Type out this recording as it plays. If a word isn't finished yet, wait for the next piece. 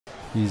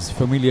He's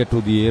familiar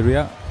to the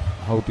area,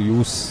 how to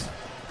use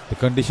the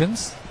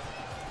conditions.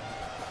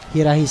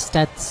 Here are his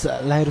stats.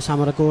 Lahiru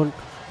Samarakoon.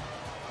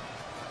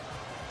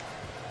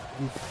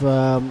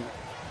 We've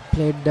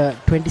played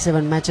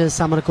 27 matches.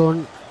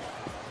 Samarakoon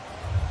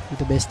with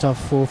the best of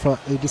 4 for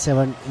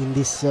 87 in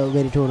this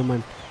very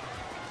tournament.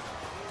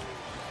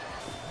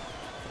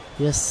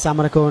 Yes,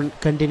 Samarakoon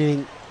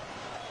continuing.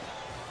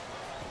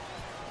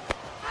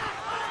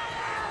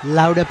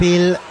 Loud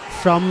appeal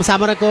from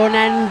Samarakoon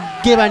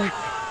and given.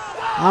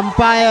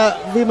 Umpire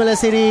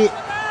Vimalasiri.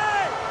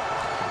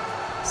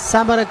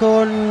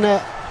 Samarakoon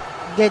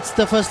gets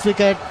the first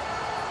wicket.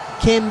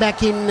 Came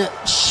back in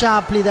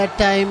sharply that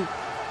time.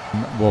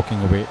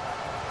 Walking away.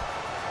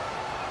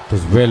 It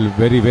was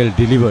very well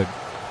delivered.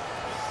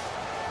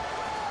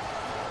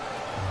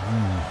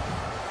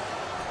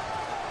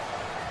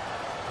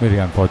 Very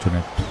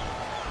unfortunate.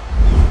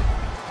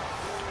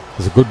 It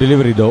was a good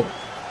delivery though.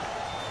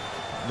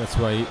 That's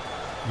why he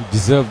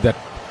deserved that.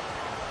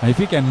 And if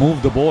he can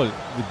move the ball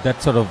with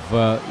that sort of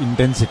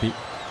intensity,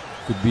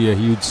 could be a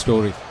huge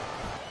story.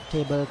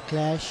 Table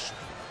clash.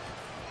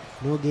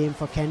 No game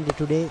for Candy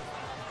today.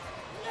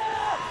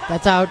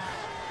 That's out.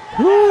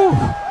 Woo!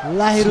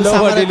 Lahiru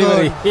Slower Samarakoon.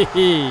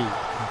 delivery.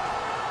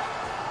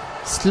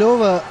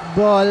 Slower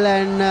ball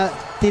and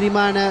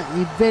Tirimana,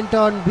 he went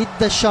on with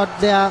the shot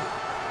there.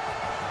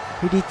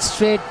 Hit it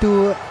straight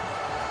to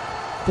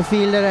the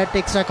fielder at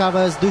extra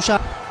covers. Dusha.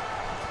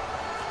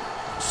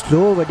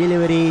 Slower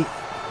delivery.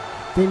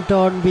 Went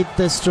on with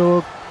the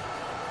stroke.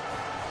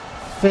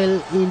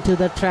 Fell into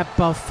the trap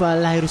of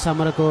Lahiru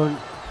Samarakoon.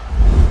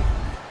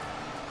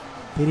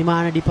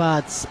 Tirimana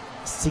departs.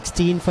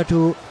 16 for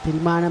 2.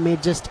 Tirimana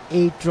made just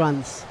 8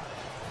 runs.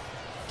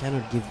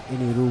 Cannot give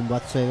any room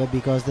whatsoever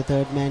because the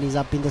third man is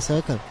up in the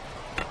circle.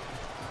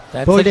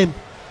 Hold him.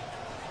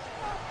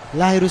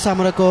 Lahiru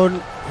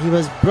Samarakoon, he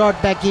was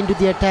brought back into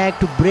the attack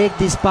to break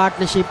this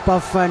partnership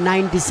of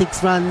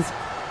 96 runs,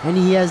 and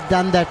he has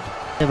done that.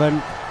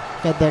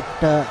 At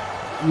that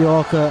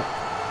Yorker.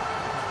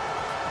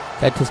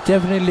 That is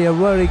definitely a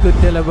very good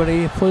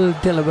delivery, full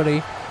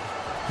delivery.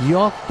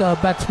 York, the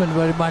batsman,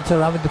 very much.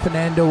 Ravinder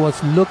Fernando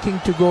was looking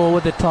to go over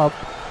the top,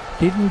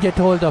 didn't get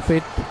hold of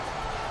it,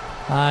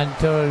 and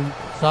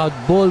out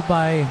bowled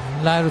by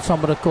Lahiru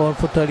Samarakoon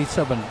for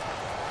 37.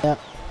 Yeah.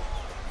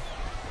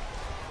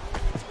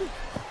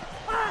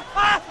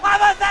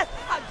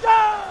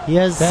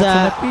 Yes,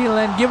 an appeal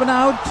and given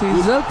out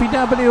is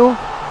LPW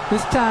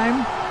this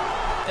time.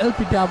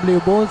 LPW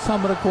bowled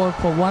Samarakoon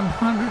for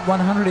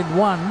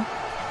 101.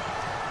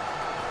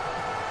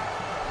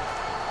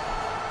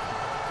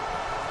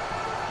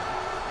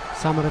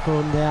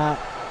 Samarakoon there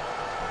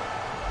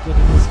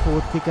getting his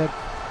 4th wicket.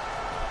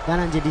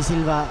 Dhananjay De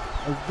Silva,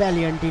 a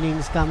valiant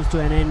innings comes to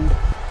an end.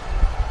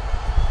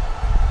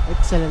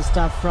 Excellent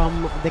stuff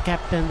from the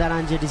captain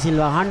Dhananjay De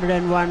Silva.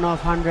 101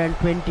 of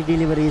 120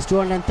 deliveries,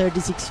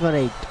 236 for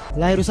 8.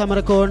 Lahiru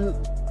Samarakoon,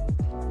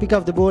 pick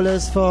up the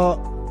bowlers for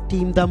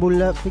Team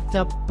Dambulla, picked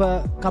up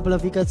a couple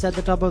of wickets at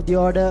the top of the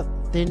order.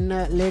 Then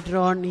later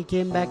on he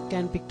came back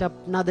and picked up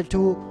another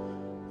 2.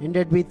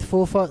 Ended with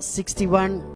 4 for 61.